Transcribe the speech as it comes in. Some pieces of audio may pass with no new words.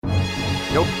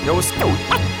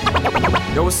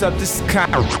what's up? This is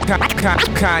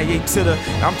Kanye to the.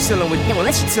 I'm chilling with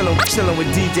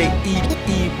DJ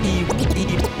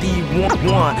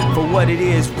E1 for what it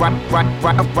is right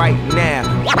now. Right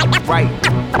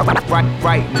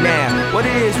now. What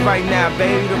it is right now,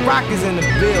 baby. The Rock is in the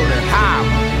building. How?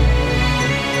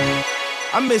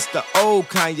 I miss the old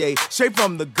Kanye, straight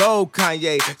from the gold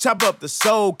Kanye. Chop up the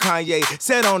soul Kanye,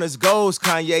 set on his goals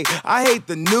Kanye. I hate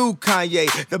the new Kanye,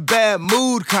 the bad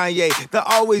mood Kanye, the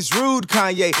always rude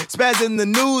Kanye, spaz in the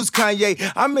news Kanye.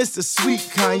 I miss the sweet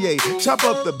Kanye, chop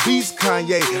up the beats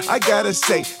Kanye. I gotta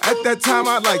say, at that time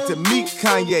I'd like to meet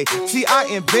Kanye. See, I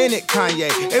invented Kanye,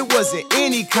 it wasn't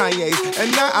any Kanye's.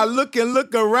 And now I look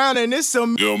around and it's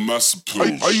some Yo,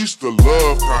 I used to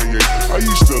love Kanye,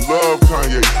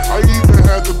 I even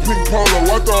had the pink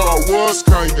polo, I thought I was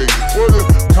Kanye. What if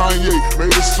Kanye made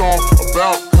a song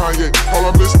about Kanye? All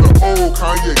I miss the old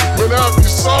Kanye. When I be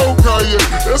so Kanye,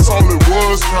 that's all it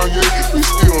was, Kanye. We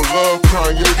still love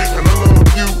Kanye, and I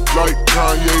love you like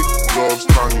Kanye loves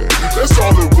Kanye. That's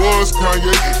all it was,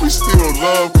 Kanye. We still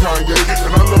love Kanye,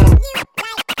 and I love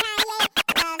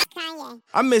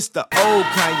I miss the old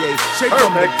Kanye, straight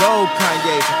from the gold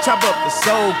Kanye. Chop up the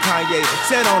soul Kanye,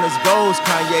 set on his goals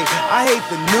Kanye. I hate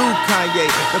the new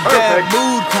Kanye, the bad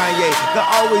mood Kanye, the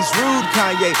always rude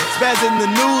Kanye, spaz in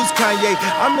the news Kanye.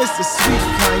 I miss the sweet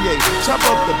Kanye, chop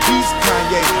up the beats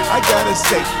Kanye. I gotta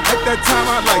say, at that time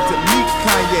I'd like to meet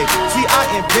Kanye. See,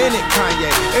 I invented Kanye,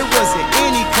 it wasn't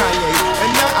any Kanye.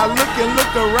 And now I look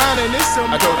around and it's some.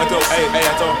 I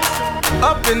told.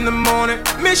 Up in the morning,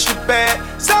 miss you bad.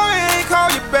 Sorry I ain't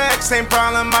call you back. Same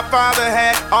problem my father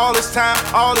had. All his time,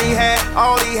 all he had,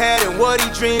 and what he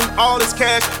dreamed. All his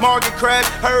cash, market crash,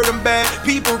 hurt him bad.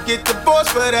 People get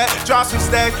divorced for that. Drop some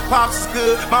stacks, pops is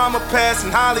good. Mama passed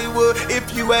in Hollywood.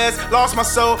 If you ask, lost my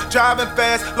soul, driving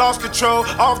fast, lost control,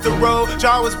 off the road.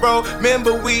 Jaw was broke.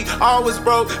 Remember we always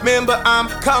broke. Remember I'm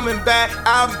coming back.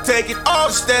 I'll be taking all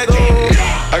the stacks.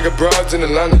 I got broads in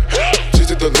Atlanta.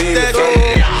 Just to lean the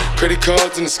family. Credit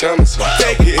cards in the scammers.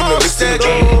 Hitting the list in the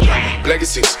drama.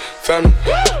 Legacies, family.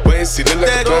 Wait and see, look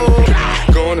like a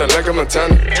planet. Going out like a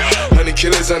Montana. 100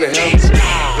 killers on the helmets.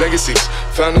 Legacies,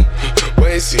 family.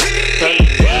 Wait and see, family.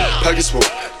 Pockets full,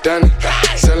 Danny.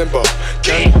 Selling ball,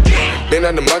 candy. Been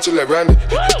on the macho like Randy.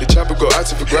 The chopper go out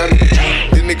to for granted.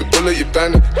 This nigga bullet your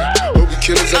bandit. Hope the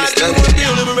killers understand it.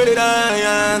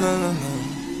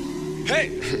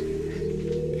 Hey!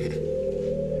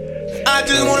 I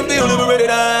just wanna be liberated.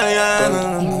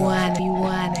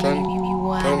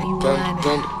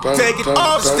 Take it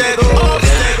off, step off.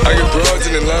 I got broads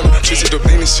in Atlanta, Trisha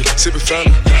Dublin shit, sippin'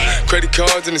 fountain. Credit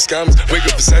cards in the scammers, wake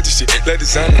up beside your shit, let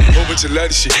designer, whole bunch of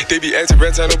ladder shit. They be acting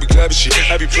rats, I don't be clapping shit.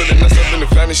 I be pulling us up in the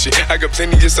finest shit. I got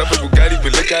plenty of stuff with Bugatti,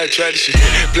 but look how I tried this shit.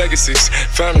 Black is 6,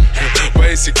 fountain.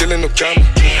 Why is he killing no comma?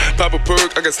 Pop a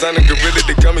perk, I got stunning gorilla,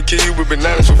 they come and kill you with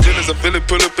bananas. For feelings, I feel it,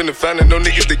 pull up in the fountain. No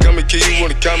niggas, they come and kill you on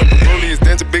the counter. Broly is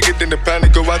dancing bigger than the pound.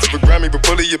 Go out to the Grammy, but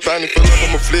pull it, your pound, pull up,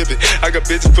 I'ma flip it. I got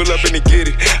bitches pull up and they get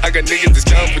it. I got niggas that's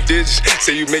counting for digits.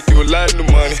 Say you make you a lot of the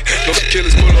money. No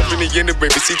killers pull off in the end of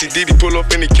baby. CTDD pull off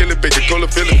in the killer baby. Call a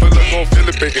feeling, pull up, gon' feel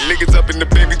it, baby. Niggas up in the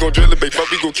baby, gon' drill it, baby. Fuck,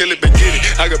 we gon' kill it, baby. Get it.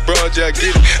 I got broad, yeah, I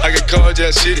get it. I got cards,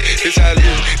 yeah, I shit it. This how I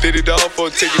live. Did it all for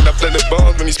a ticket. I play the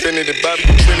bombs when he spinning the Bobby,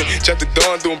 you trending. Chop the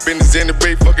dawn, doing business in the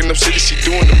break. Fucking up shit, she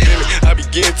doing the minute. I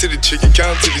begin to the chicken,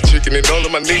 count to the chicken, and all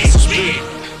of my niggas are split.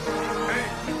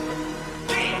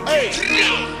 Hey!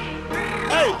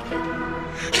 Hey!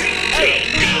 Hey!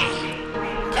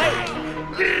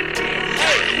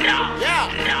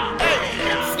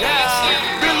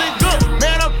 Feeling good,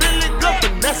 man, I'm feeling good,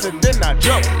 finessing, then I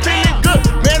jump. Feeling good,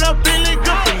 man, I'm feeling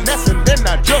good, finessing, then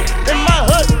I jump. In my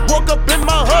hood, woke up in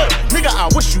my hood, nigga, I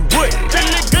wish you would.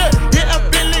 Feeling good, yeah, I'm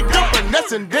feeling good,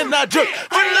 finessing, then I jump.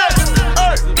 Finesse,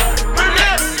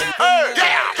 finesse,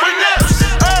 yeah, finesse,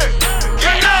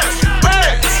 finesse,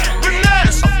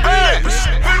 finesse,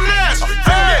 finesse,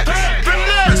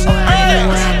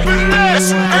 finesse.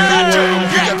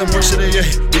 We got them works today, yeah.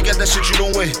 We got that shit you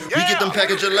don't wait. We get them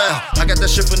package loud. I got that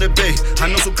shit from the Bay. I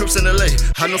know some Crips in LA.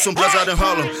 I know some Bloods out in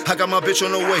Harlem. I got my bitch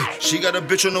on the way. She got a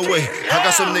bitch on the way. I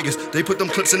got some niggas. They put them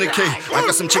clips in the K. I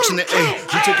got some chicks in the A.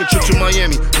 We take a trip to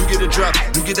Miami. You get a drop.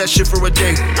 You get that shit for a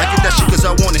day. I get that shit cause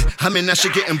I want it. I'm in that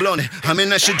shit getting blown it. I'm in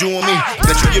that shit doing me.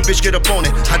 Bet you your bitch get up on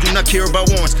it. I do not care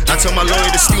about warrants. I tell my lawyer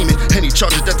to steam it. Any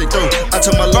charges that they throw, I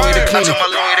tell my lawyer to clean it.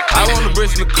 I want the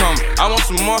bricks in the come. I want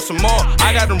some more, some more.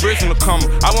 I got them bricks in the come.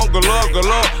 I want galore,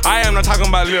 galore. I am not talking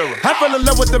about lira. I fell in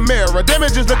love with the mirror. Damn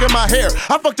it, just look at my hair.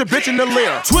 I fucked a bitch in the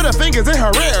lair. Twitter fingers in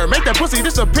her ear. Make that pussy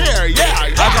disappear. Yeah.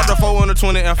 I dropped a 4 on the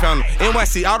 20 and found her.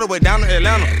 NYC all the way down to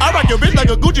Atlanta. I rock your bitch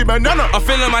like a Gucci bandana. I'm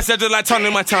feeling myself just like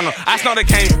Tony Montana. I snort the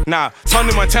cane, nah,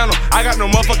 Tony Montana. I got no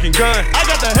motherfucking gun. I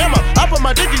got the hammer. I put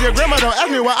my dick in your grandma. Don't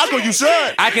ask me why I go, you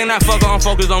should. I cannot fuck her, I'm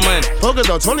focused on money. Focus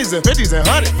on 20s and 50s and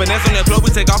 100s. Finesse on that club, we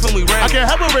take off and we run. I can't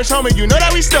help a rich homie, you know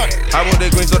that we stuck. I want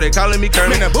that green, so they calling me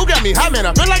Kermit. Man, that boo got me hot, man,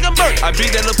 I feel like I'm burnt. I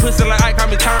beat that little pussy like I call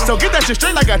me Turner. So get that shit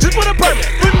straight like I just put a permit.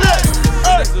 Finesse,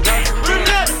 ay,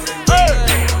 finesse, ay,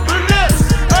 finesse,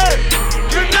 ay,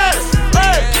 finesse,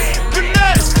 ay,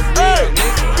 finesse, ay,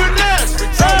 finesse,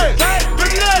 ay,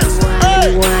 finesse,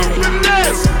 ay,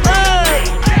 finesse, ay.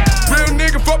 Real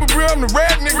nigga, fuck with real, I'm the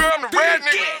rad nigga.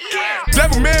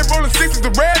 Devil man rolling 6 is the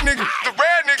rad nigga.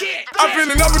 I'm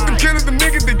feeling up with them killers, them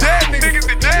niggas, they dead niggas.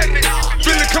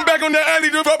 Feeling come back on that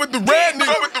alley, to fuck with the rad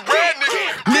nigga.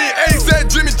 Me and Ace at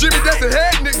Jimmy, that's a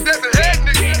head nigga.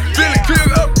 Feeling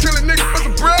killed up, killing niggas for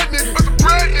some bread nigga.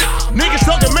 Niggas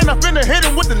talking, man, I finna hit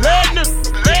him with the lead nigga.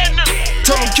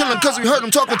 Told him kill him cause we heard him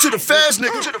talking to the fast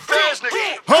nigga.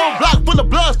 Whole block full of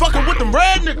bloods, fucking with them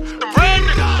red niggas.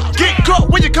 Get caught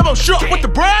when you come up short with the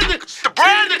brand niggas.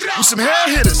 We some hair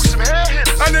hitters.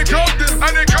 I done called this.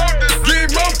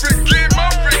 Get Murphy.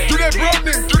 Do that bro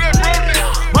nigga.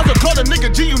 Might as well call the nigga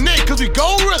G-Unit cause we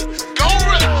go real.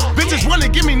 Bitches wanna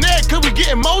give me neck cause we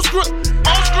getting most grip.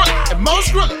 And most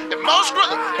skrilla.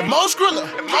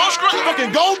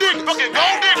 Fucking gold digger.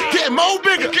 Getting more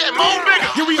bigger.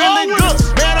 Yeah, we feeling good.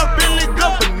 Man, I'm feeling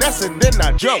good. Finessing, then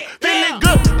I joke. Feeling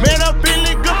good. Man, I'm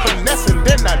feeling good. Finessing,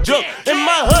 then I joke. In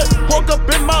my hood. Woke up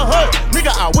in my hood.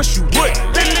 Nigga, I wish you would.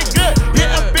 Feeling good.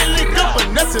 Yeah, I'm feeling good.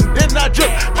 Finessing, then I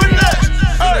joke. Finesse.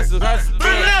 Finesse.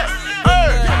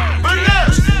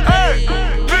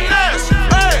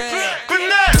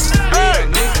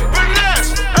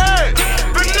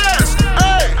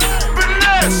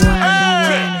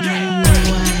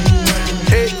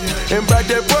 And back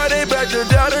that boy, they back to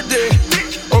down today.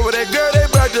 Over that girl, they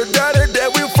back to down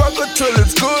today. We fuck her till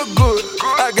it's good.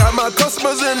 I got my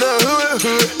customers in the hood.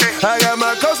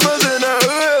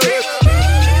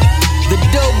 The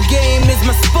dope game is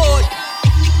my sport.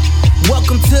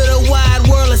 Welcome to the wide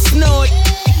world of snort.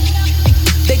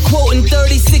 They quoting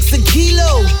 36 a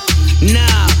kilo.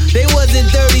 Nah, they wasn't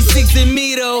 36 in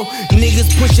me though.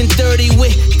 Niggas pushing 30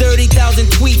 with 30,000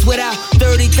 tweets without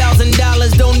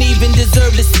 $30,000. Don't even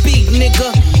deserve to speak,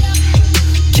 nigga.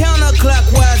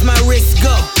 Counterclockwise, my wrist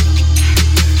go.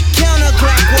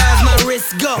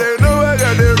 They know I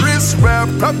got that wrist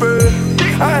wrapped proper.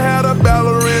 I had a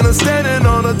ballerina standing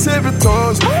on her tippy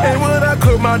toes. And when I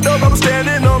cook my dope, I'm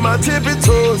standing on my tippy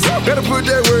toes. Better put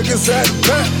that work inside the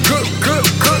pot. Cook.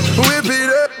 Whip it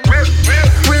up. Whip it up.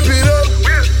 Whip it up.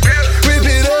 Whip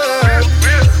it up.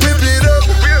 Whip it up. Whip it up.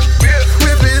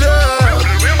 Whip it up.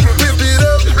 Whip it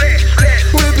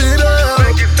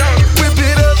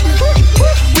up.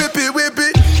 Whip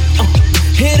it.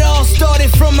 It all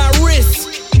started from my wrist.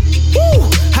 Woo!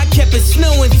 I kept it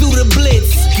snowing through the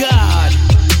blitz. God,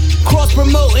 cross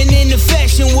promoting in the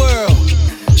fashion world.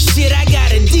 Shit, I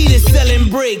got Adidas selling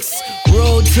bricks.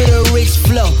 Road to the rich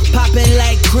flow, popping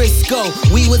like Crisco.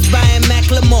 We was buying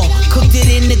Macklemore, cooked it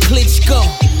in the Klitschko.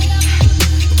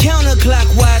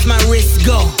 Counterclockwise, my wrist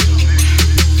go.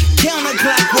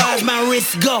 Counterclockwise, my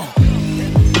wrist go.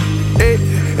 Hey,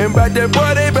 and back that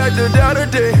boy, they back to down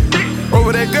today.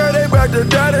 Over that girl, they back to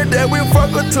down today. We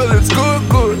fuck her till it's good.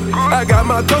 I got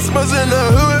my customers in the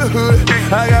hood. They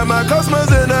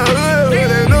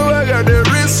know I got that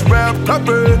wrist wrapped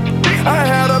proper. I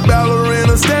had a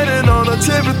ballerina standing on her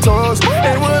tippy toes.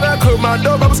 And when I cook my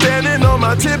dope, I'm standing on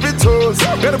my tippy toes.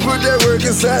 Better put that work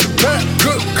inside the pot.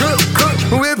 Cook.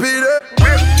 Whip it up.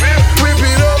 Whip it up. Whip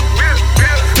it up.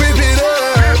 Whip it up.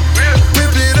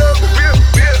 Whip it up.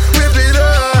 Whip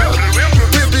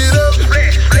it up. Whip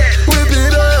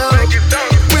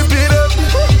it up. Whip it up.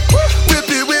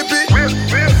 Whip it. Whip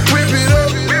it up. Whip it up.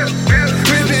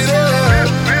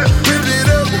 Whip it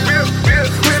up.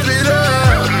 Whip it up.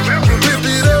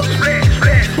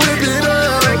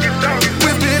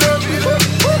 Whip it up. Whip it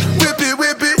up.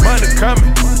 Whip it. Money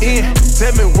coming in.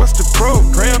 Tell me what's the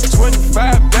program? 25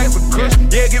 bags of kush.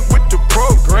 Yeah, get with the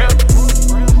program.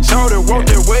 Shorty want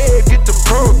that wave, get the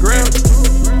program.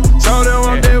 Shorty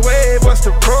want that wave, what's the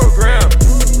program?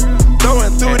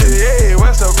 Throwing through the air,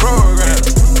 what's the program?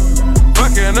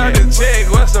 Fucking out the check,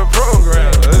 what's the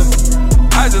program?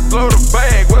 I just throw the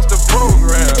bag, what's the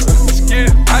program?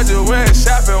 I just went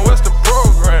shopping, what's the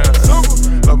program?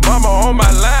 La mama on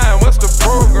my line, what's the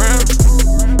program?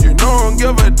 You know I don't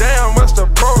give a damn, what's the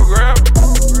program?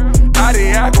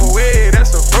 Adiago way, that's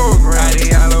the program.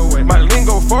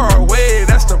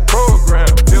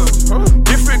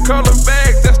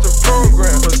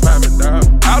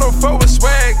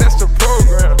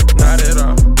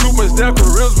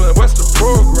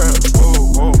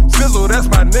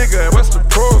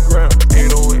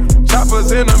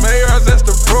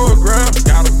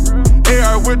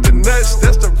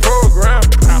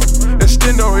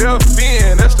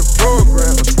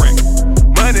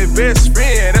 best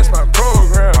friend, that's my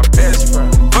program. My best friend.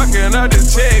 Fucking up the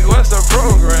check, what's the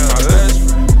program? My best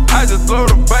friend. I just blow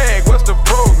the bag, what's the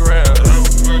program?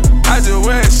 I just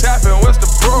went shopping, what's the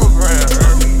program?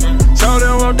 Show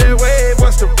them up that wave,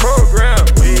 what's the program?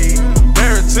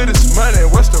 Married to this money,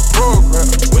 what's the program?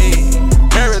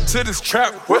 Married to this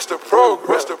trap, what's the program?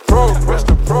 What's the program? What's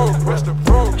the program? What's the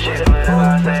program? She do whatever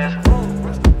I says.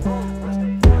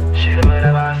 She do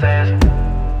whatever I says.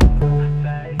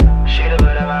 She do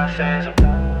whatever I says.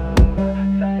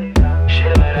 She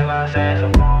do whatever I says.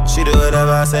 She do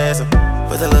whatever I says.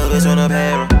 Put the little bitch on the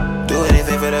payroll. Do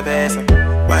anything for the peso.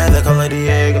 Why the color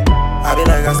Diego? I be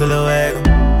like hasta luego.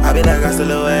 I be like hasta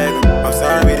luego. I'm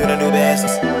sorry, we do the new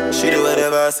business. She do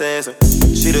whatever I says.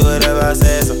 She do whatever I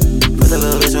says. Put the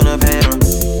little bitch on the payroll.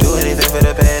 Do anything for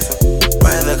the peso.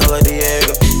 Why the color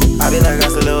Diego? I be like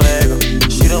hasta luego.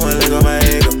 She don't wanna lick on my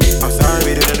ego. I'm sorry,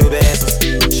 we do the new business.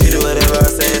 She do whatever I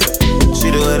says.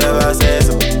 She do whatever I says.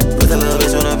 Put the little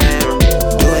bitch on the payroll.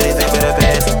 Do anything for the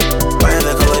peso. Why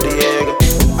the color Diego?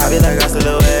 I be like hasta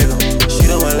luego. She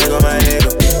don't wanna lick on my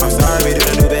ego. I'm sorry, we do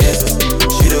the new business.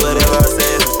 She do whatever I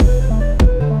says.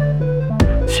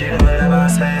 She do whatever I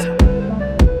says.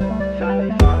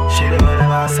 She do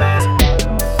whatever I says.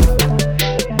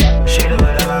 She do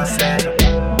whatever I says.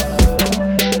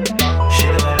 She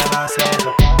do whatever I says.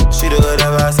 She do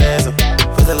whatever I says.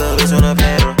 Put the little bitch on the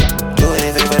payroll. Do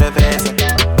anything for the peso.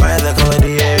 Why the color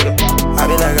Diego? I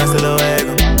be like hasta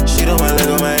luego. She don't wanna lick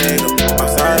on my ego. I'm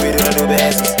sorry, we do the new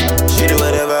business. She do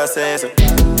whatever I says.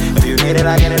 If you need it,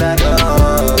 I get it, I go.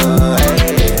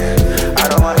 Hey. I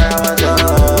don't want her, I want you.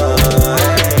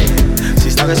 Hey. She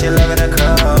stalking, she loving the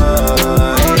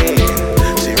code. Hey.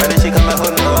 She running, she coming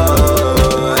for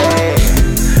no. Hey.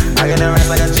 I get the rest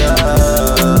like a joke.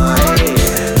 Hey.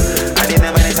 I need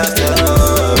that money times two.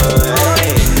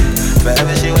 Hey.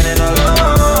 Forever she winning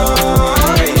alone.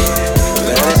 Hey.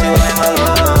 Forever she winning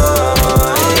alone.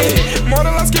 Hey. More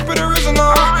than let's keep it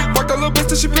original. Fuck that little bitch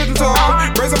till she pigeon toe.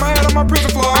 Raising my head on my prison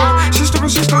floor. She stripping,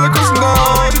 she still a Christian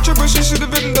dog. She tripping, she should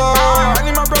have been dog. I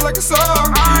need my bread like a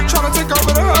song. Tryna take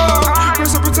over the hub.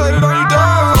 Precipitated on you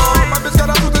dog. My bitch got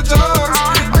out with the jugs.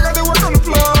 I got to work on the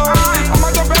floor. I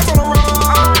might jump back on the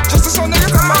road. Just to show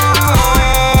niggas I'm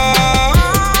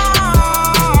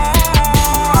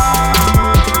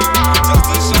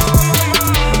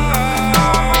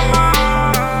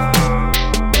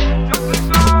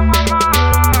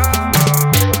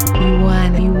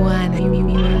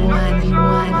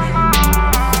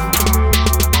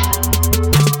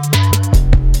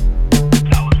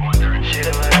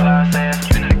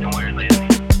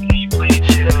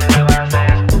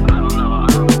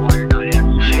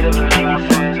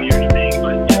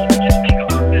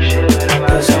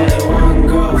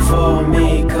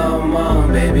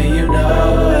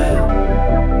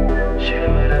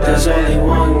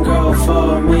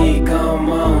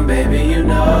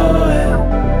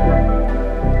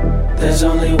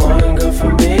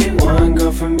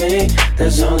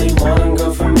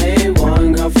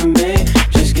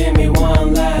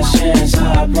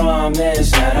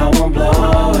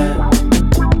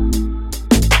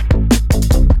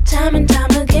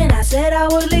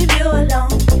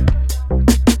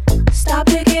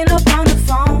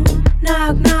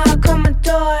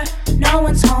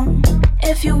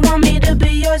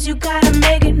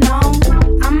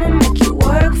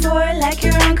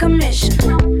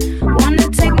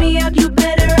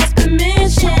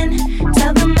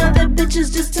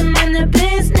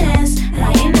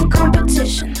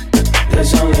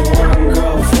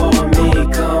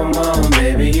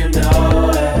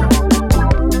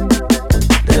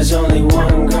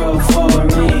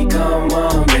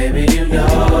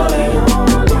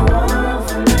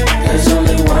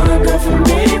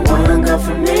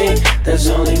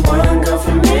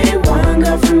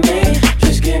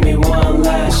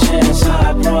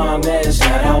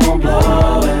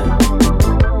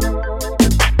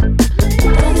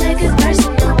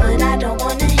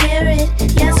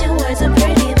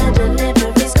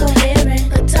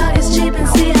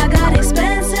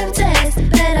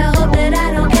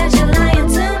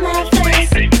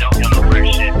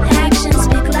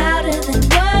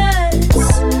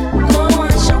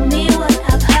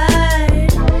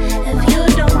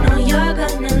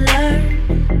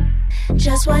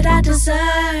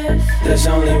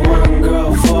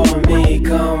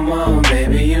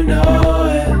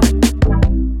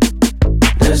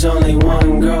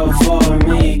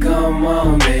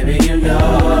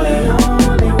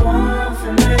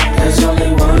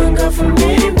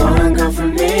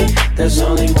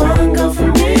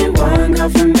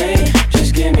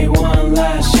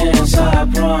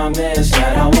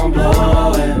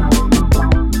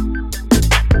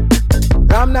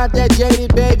I'm not that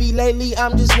jaded, baby. Lately,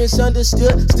 I'm just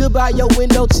misunderstood. Stood by your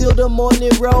window till the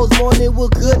morning rose. Morning was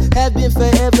good, have been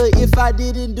forever. If I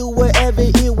didn't do whatever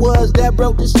it was that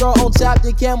broke the straw on top,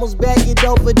 the camel's back, it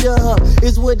over the hump.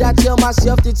 Is what I tell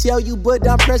myself to tell you, but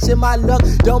I'm pressing my luck.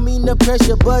 Don't mean to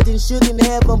pressure button, shouldn't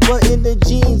have them, but in the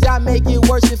jeans, I make it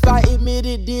worse if I admit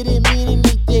it didn't mean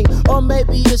anything. Or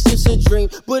maybe it's just a dream,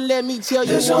 but let me tell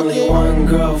you there's one only thing. one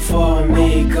girl for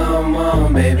me, come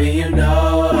on, baby, you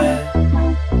know it.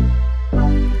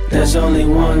 There's only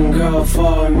one girl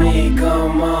for me,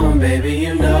 come on, baby,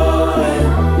 you know it.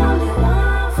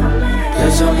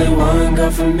 There's only one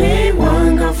girl for me,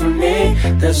 one girl for me.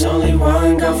 There's only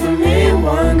one girl for me,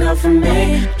 one girl for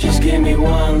me. Just give me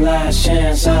one last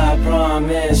chance, I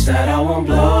promise that I won't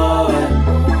blow it.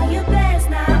 You best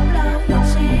not blow your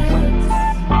chance.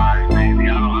 Alright, baby,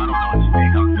 I don't know what you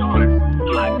think I'm doing.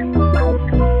 Like,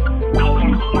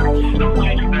 don't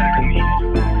take it back to me.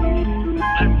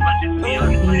 Let's just be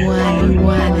honest.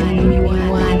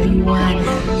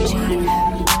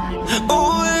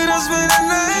 Oh, it has been a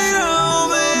night, oh,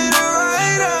 made it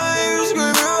right, I'm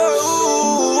screaming,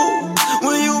 oh.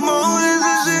 When you moan, it's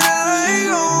the shit I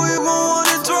like, oh, you gon' want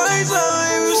it twice,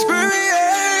 I'm screaming,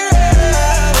 yeah.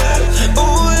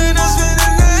 Oh, it has been a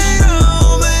night,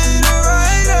 oh, made it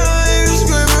right, I'm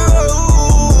screaming,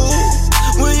 oh.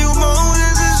 When you moan,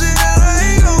 it's the shit I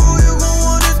like, oh, you gon'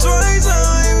 want it twice,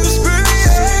 I'm screaming,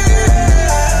 yeah.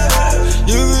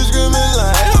 You be screaming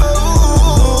like,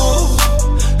 oh.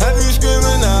 Have you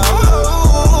screaming now?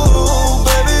 Oh,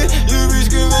 baby, you be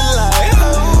screaming like, oh,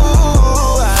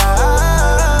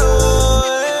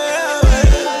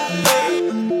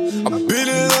 I beat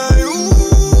it like, ooh,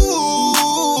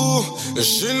 and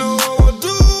she know what I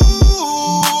do.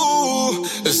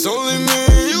 It's only me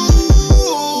and you.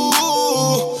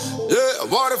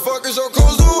 Yeah, why the fuck is your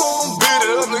clothes on? Beat it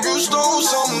up, nigga, you stole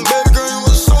something. Baby girl, you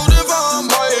was so divine.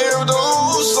 My hair with the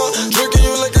whole sun. Drinking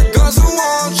you like a glass of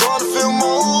wine. Trying to feel my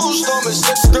whole stomach.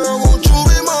 Sexy girl, won't you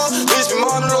be mine? Leave me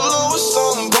mine on the low or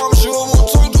something. Promise you I won't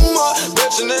talk too much.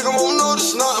 Bet your nigga won't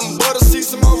notice nothing but a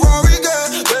seat in my Rari, girl.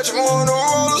 Bet you wanna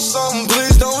roll or something.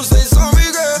 Please don't say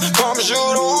sorry, girl. Promise you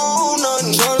don't owe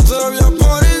nothing. Tryna turn up your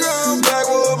party, girl.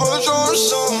 Backwood, but you on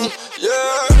something.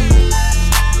 Yeah.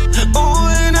 Oh,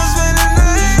 and it's been a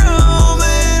night, oh,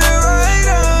 made it right,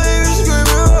 I'm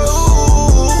screaming,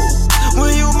 oh.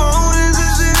 When you moan, it's the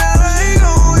shit I like,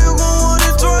 oh, you gon' want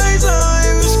it twice,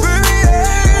 I'm screaming,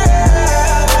 yeah.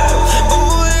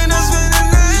 Oh, and it's been a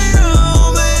night,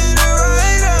 oh, made it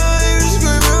right, I'm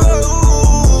screaming,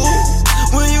 oh.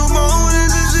 When you moan,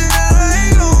 it's the shit I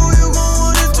like, oh, you gon'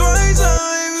 want it twice,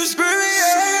 I'm screaming,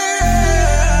 yeah.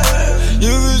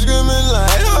 You be screaming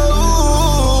like,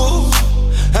 oh.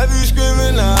 Have you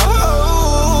screaming now?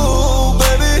 Oh,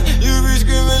 baby, you be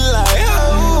screaming like,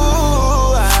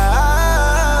 oh,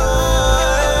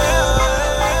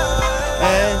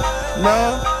 Ain't no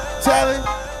telling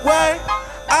what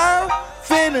I'm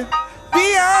finna be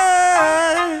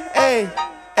on. Hey,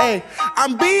 hey,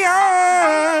 I'm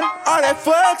beyond all that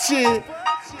fuck shit.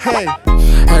 Hey.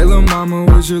 Hey lil' mama,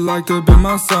 would you like to be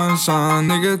my sunshine?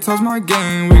 Nigga, touch my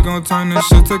game, we gon' turn this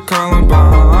shit to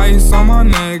Columbine. Ice on my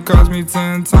neck, cost me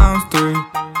 10 times 3.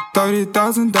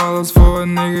 $30,000 for a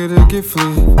nigga to get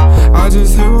free. I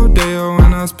just hit Rodeo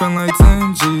and I spent like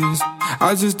 10 G's.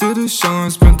 I just did a show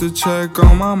and spent the check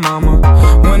on my mama.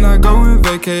 When I go and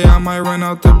vacay, I might rent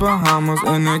out the Bahamas.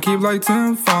 And then keep like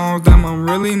 10 phones, damn, I'm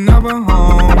really never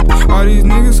home. All these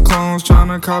niggas clones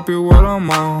tryna copy what I'm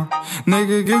on.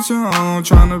 Nigga, get your own,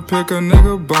 tryna pick a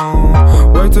nigga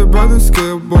bone. Wait till brother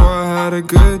Skip, boy, I had a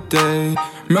good day.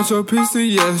 Metro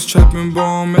PCS, trapping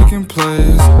ball, making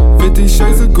plays. 50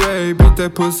 shades of gray, beat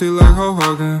that pussy like Ho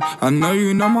Hogan. I know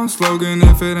you know my slogan,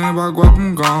 if it ain't about guap,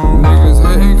 I'm gone. Niggas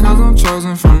hating cause I'm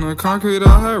chosen, from the concrete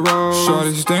I had rolled.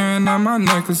 Shorty staring at my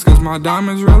necklace cause my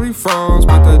diamonds really froze.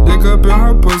 Put that dick up in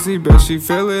her pussy, bet she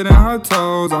feel it in her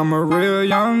toes. I'm a real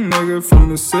young nigga from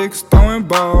the 6 throwing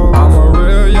balls. I'm a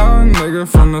real young nigga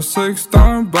from the 6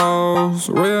 throwing balls.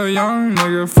 Real young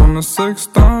nigga from the 6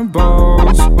 throwing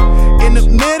balls. In the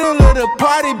middle of the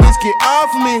party, bitch, get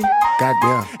off me.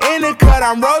 Goddamn. In the cut,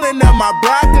 I'm rolling up my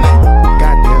broccoli.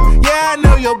 Goddamn. Yeah, I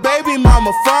know your baby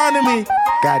mama fond of me.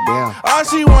 Goddamn. All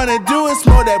she wanna do is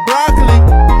smoke that broccoli.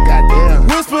 Goddamn.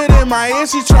 Whispered in my ear,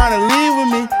 she tryna leave with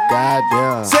me.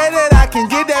 Goddamn. Say that I can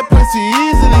get that pussy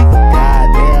easily.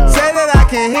 Goddamn. Say that I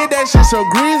can hit that shit so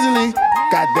greasily.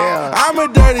 Goddamn. I'm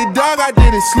a dirty dog, I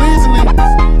did it sleazily.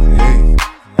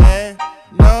 Ain't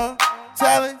no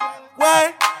telling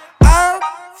what I'm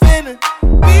finna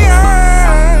be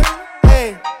on.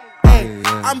 Hey, hey,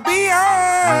 I'm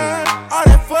beyond all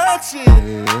that fuck shit.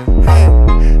 Hey,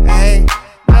 ain't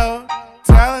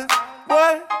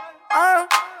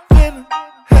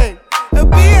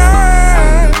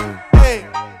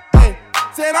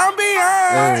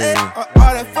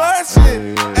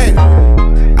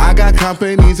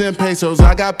pesos.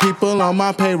 I got people on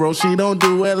my payroll. She don't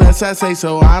do it unless I say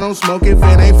so. I don't smoke if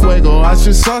it ain't fuego. I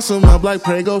just sauce them up like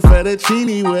Prego,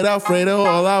 fettuccine with Alfredo.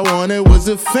 All I wanted was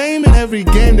the fame in every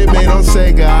game they made on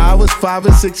Sega. I was 5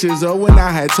 or 6 years old when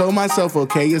I had told myself,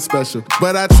 okay, you're special,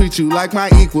 but I treat you like my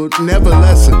equal, never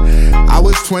lesser. I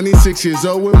was 26 years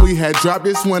old when we had dropped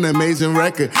this one amazing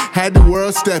record. Had the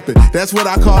world stepping, that's what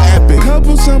I call epic.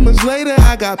 Couple summers later,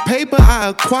 I got paper. I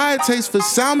acquired taste for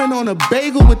salmon on a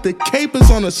bagel with the capers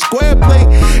on a square plate.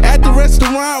 At the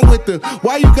restaurant with the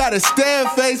why you gotta stare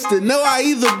face to know I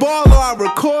either ball or I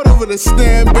record over the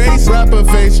stand bass. Rapper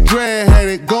face,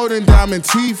 dread-headed, golden diamond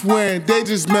teeth wearing. They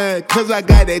just mad cause I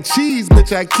got that cheese,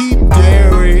 bitch, I keep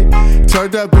dairy.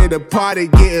 Turned up at the party,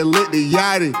 getting lit the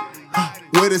yachty.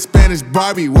 With a Spanish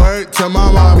Barbie, word to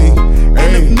my mommy.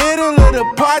 In the middle of the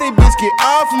party, bitch, get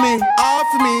off me,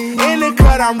 off me. In the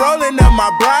cut, I'm rolling up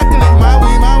my broccoli, my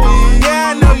weed, my weed.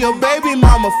 Yeah, I know your baby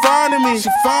mama fond of me,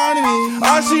 she fond of me.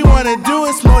 All she wanna do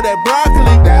is smoke that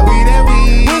broccoli, that weed, that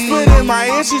weed. Whispered in my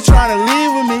ear, she tryna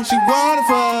leave with me, she wanna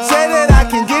fuck. Say that I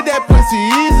can get that pussy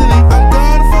easily, I'm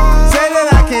gonna fuck. Say that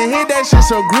I can hit that shit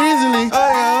so greasily, oh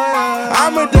yeah, oh yeah.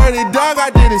 I'm a dirty dog, I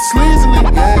did it sleazily,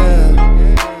 yeah.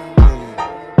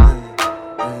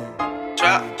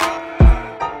 Drop. You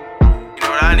know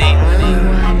what I need?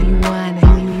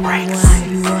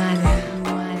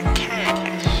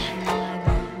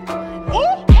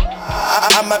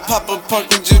 I might pop a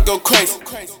punk and just go crazy.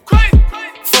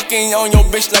 Fucking on your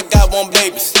bitch like I want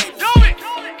babies.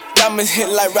 Diamonds hit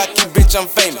like Rocky, bitch, I'm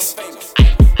famous.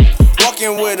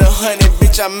 Walking with 100,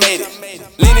 bitch, I made it.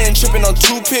 Leaning and tripping on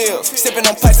 2 pills. Sipping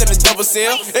on pipes at a double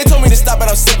seal. They told me to stop, but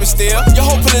I'm sipping still. Your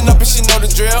hoe pulling up and she know the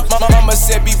drill. My mama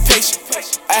said be patient.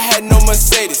 I had no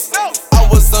Mercedes. I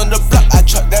was on the block, I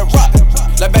trucked that rock.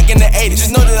 Like back in the 80s.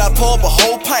 Just know that I pour up a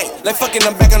whole pint. Like fucking,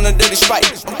 I'm back on the dirty Sprite.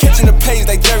 I'm catching the plays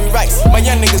like Jerry Rice. My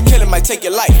young niggas killing might take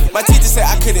your life. My teacher said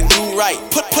I couldn't do right.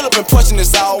 Pull up and portion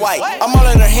this all white. I'm all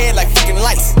in her head like fucking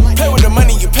lights. Play with the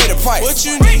money, you pay the price. What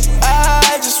you need?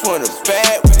 I just want a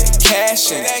bag with that cash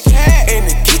in it. In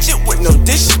the kitchen with no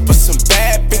dishes, but some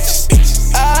bad bitches.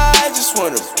 I just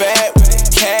want a bag with that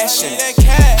cash in it.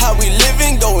 How we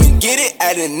living, go and get it,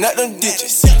 adding up them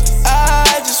digits.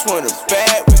 I just want a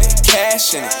bag with that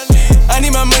cash in it. I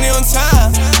need my money on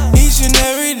time, each and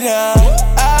every dime.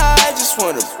 I just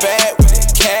want a bag with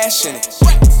that cash in it.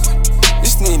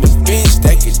 Just need a bitch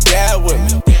that could die with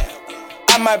me.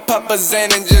 I might pop a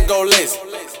Zan and just go lazy.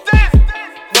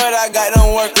 But I got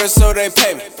them workers so they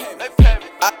pay me.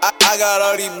 I got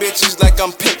all these bitches like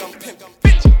I'm pimpin'.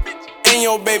 And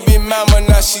your baby mama,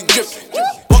 now she drippin'.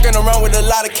 Walking around with a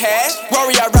lot of cash.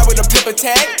 Rory, I ride with a pipper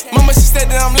tag. Mama, she said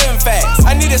that I'm living fast.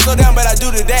 I need to slow down, but I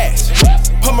do the dash.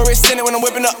 Put my wrist in it when I'm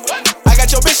whipping up. I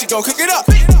got your bitch, she gon' cook it up.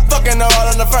 Fucking her all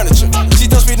on the furniture. She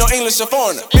don't speak no English or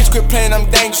foreigner. Bitch, quit playing, I'm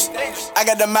dangerous. I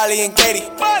got the Molly and Katie.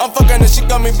 I'm fucking her, she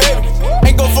call me baby.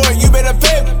 Ain't go for it, you better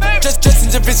pay me. Just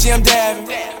in the bitchy, I'm dabbing.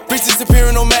 Bitch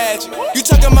disappearing, no magic. You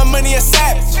talking my money, a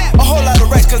savage. A whole lot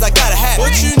of racks, cause I gotta have it.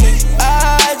 What you need?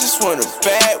 I just want a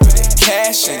bag with that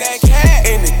cash in it.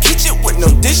 In the kitchen with no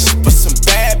dishes, but some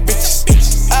bad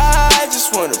bitches. I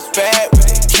just want a bag with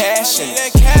that cash in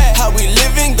it. How we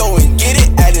living, go and get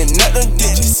it, adding up them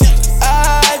digits.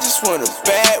 I just want a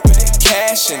bag with that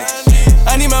cash in it.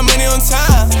 I need my money on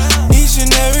time, each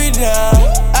and every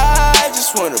dime. I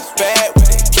just want a bag with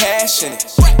that cash in it.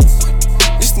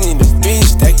 Just need a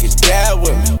bitch that could die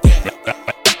with me.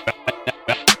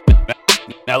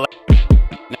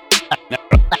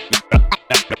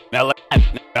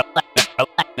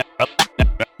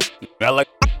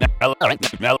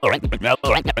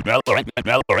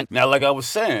 Now, like I was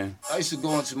saying, I used to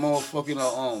go into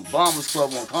motherfucking Bombers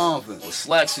Club on Convent with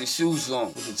slacks and shoes on,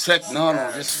 with the tech none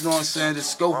on, just, you know what I'm saying,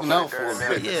 just scoping out for a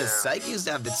bit. Yeah, Psych used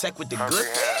to have the tech with the good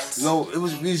things. You know, we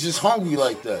was just hungry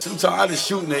like that. Sometimes I just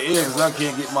shoot in the air because I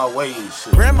can't get my way and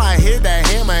shit. Grandma hid that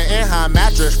hammer in her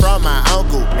mattress from my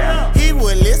uncle. He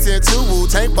would listen to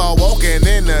Wu-Tang while walking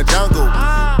in the jungle.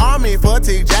 Army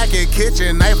fatigue jacket,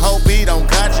 kitchen knife, hope he don't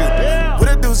cut you. With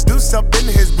a deuce up in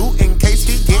his boot in case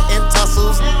he getting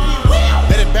tussles.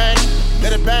 Let it bang,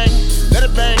 let it bang, let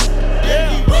it bang.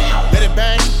 Let it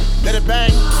bang, let it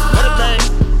bang, let it bang.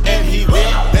 And he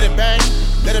will. Let it bang,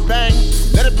 let it bang,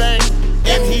 let it bang.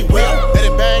 And he will. Let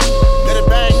it bang, let it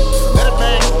bang, let it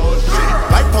bang.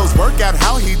 Life post workout,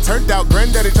 how he turned out.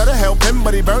 Granddaddy tried to help him,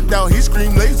 but he burnt out. He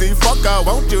screamed lazy, fucker,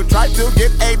 won't you try to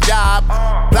get a job?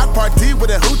 Block party with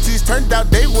the Uchis, turned out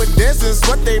they would dance and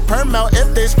sweat they perm out.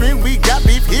 If they scream we got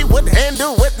beef, he would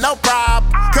handle with no prob.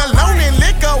 Cologne and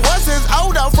liquor was his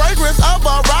odor, fragrance of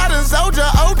a riding soldier.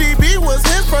 ODB was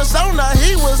his persona,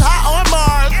 he was hot on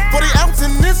Mars. 40 ounce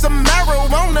Johnson is some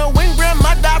marijuana. When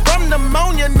grandma died from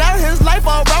pneumonia, now his life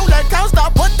a roller coaster.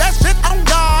 Put that shit on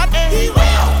God and he will.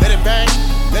 Let it bang,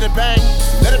 let it bang,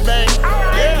 let it bang.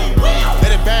 Yeah, he will.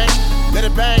 Let it bang, let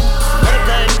it bang, let it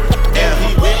bang. Yeah,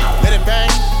 he will. Let it bang,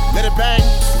 let it bang,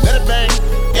 let it bang.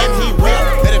 And he will.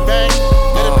 Let it bang,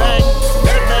 let it bang,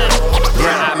 let it bang.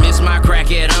 Yeah, I miss my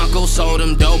crackhead uncle, sold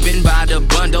him dope and buy the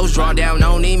bundles. Draw down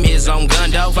on him, his own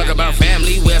gundo. Fuck about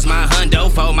family, where's my hundo?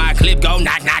 For my clip go,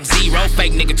 knock, knock, zero.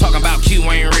 Fake nigga talking about Q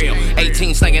ain't real.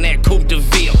 18 slinging that coupe de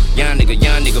ville. Young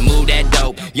nigga move that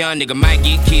dope. Young nigga might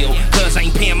get killed, cause I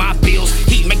ain't paying my bills.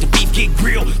 He make the beef get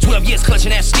grilled. 12 years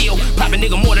clutching that steel. Pop a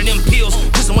nigga more than them pills.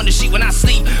 Listen when the sheet when I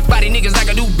sleep. Body niggas like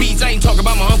I do beats. I ain't talking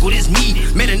about my uncle, this me.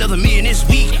 Made another million this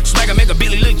week. Swagger make a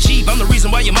Billy look cheap. I'm the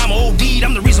reason why your mama OD'd.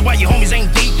 I'm the reason why your homies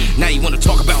ain't deep. Now you wanna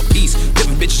talk about peace.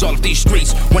 Living bitches all of these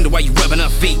streets. Wonder why you rubbing her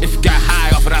feet. If you got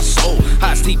high off of that soul.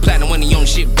 High steep platinum when the on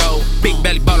shit go. Big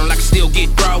belly ballin' like I still get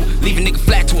throw. Leave a nigga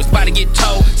flat to his body get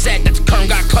towed. Sad that the current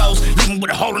got closed. Leave him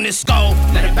with a hole in his skull.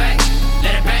 Let it bang,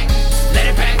 let it bang, let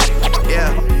it bang.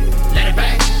 Yeah. Let it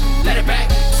bang, let it bang,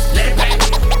 let it bang.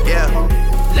 Yeah.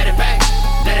 Let it bang,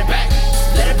 let it bang,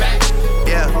 let it bang.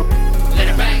 Yeah. Let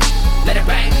it bang, let it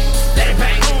bang, let it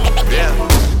bang.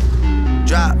 Yeah.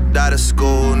 Dropped out of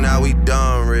school, now we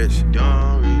done rich.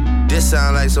 This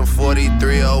sound like some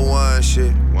 4301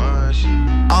 shit.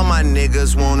 All my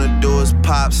niggas wanna do is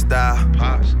pop style.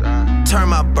 Turn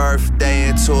my birthday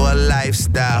into a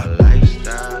lifestyle.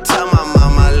 Tell my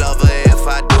mama I love her if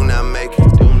I do not make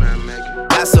it.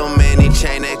 Got so many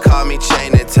chain, they call me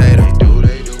chain and tater.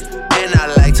 And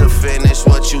I like to finish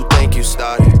what you think you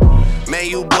started. Man,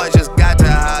 you boy just got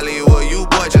to Hollywood, you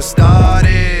boy just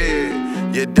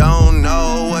started. You don't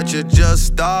know what you just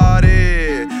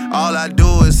started. All I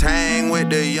do is hang with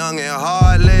the young and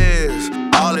heartless.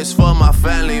 All this for my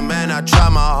family, man, I try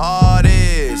my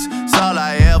hardest. It's all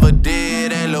I ever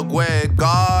did, and look where it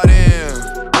got him.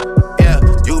 Yeah,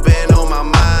 you been on my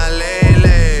mind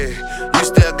lately. You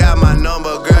still got my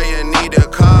number, girl, you need to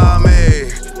call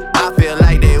me. I feel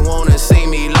like they wanna see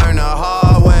me learn the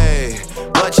hard way.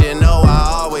 But you know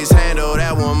I always handle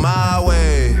that one my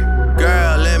way.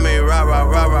 Girl, let me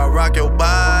rock your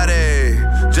body.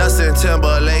 Justin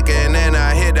Timberlake and then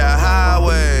I hit the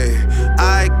highway.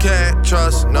 I can't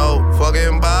trust no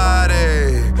fucking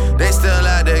body. They still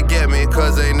out to get me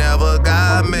cause they never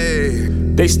got me.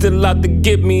 They still out to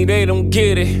get me, they don't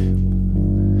get it.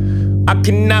 I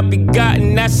cannot be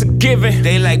gotten, that's a given.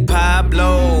 They like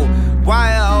Pablo.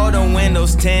 Why are all the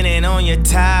windows tinted on your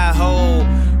Tahoe?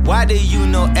 Why do you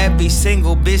know every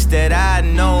single bitch that I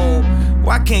know?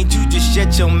 Why can't you just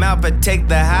shut your mouth and take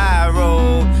the high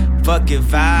road? Fuck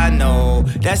if I know,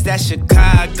 that's that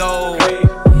Chicago.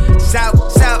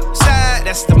 South side,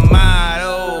 that's the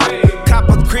motto. Cop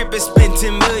a crib and spend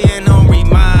 10 million on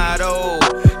remodel.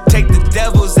 Take the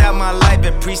devils out my life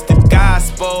and preach the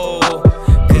gospel.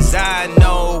 Cause I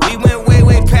know we went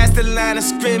way past the line of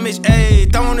scrimmage,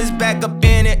 ayy. Throwing us back up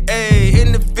in it, ayy.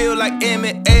 In the field like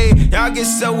MMA. Y'all get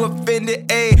so offended,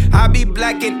 ayy. I be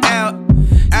blacking out,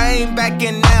 I ain't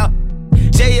backing out.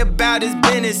 Jay about his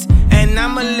business, and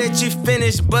I'ma let you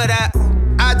finish. But I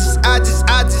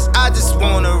just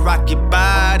wanna rock your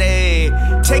body.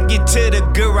 Take you to the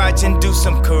garage and do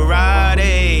some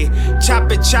karate.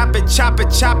 Chop it,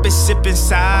 sippin'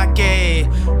 sake.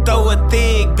 Throw a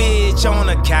thick bitch on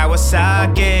a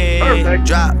Kawasaki. Perfect.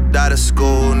 Dropped out of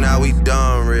school, now we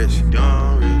done rich.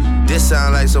 This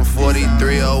sound like some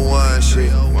 4301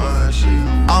 shit.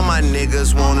 All my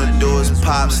niggas wanna do is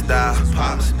pop style.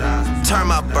 Turn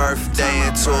my birthday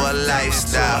into a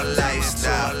lifestyle.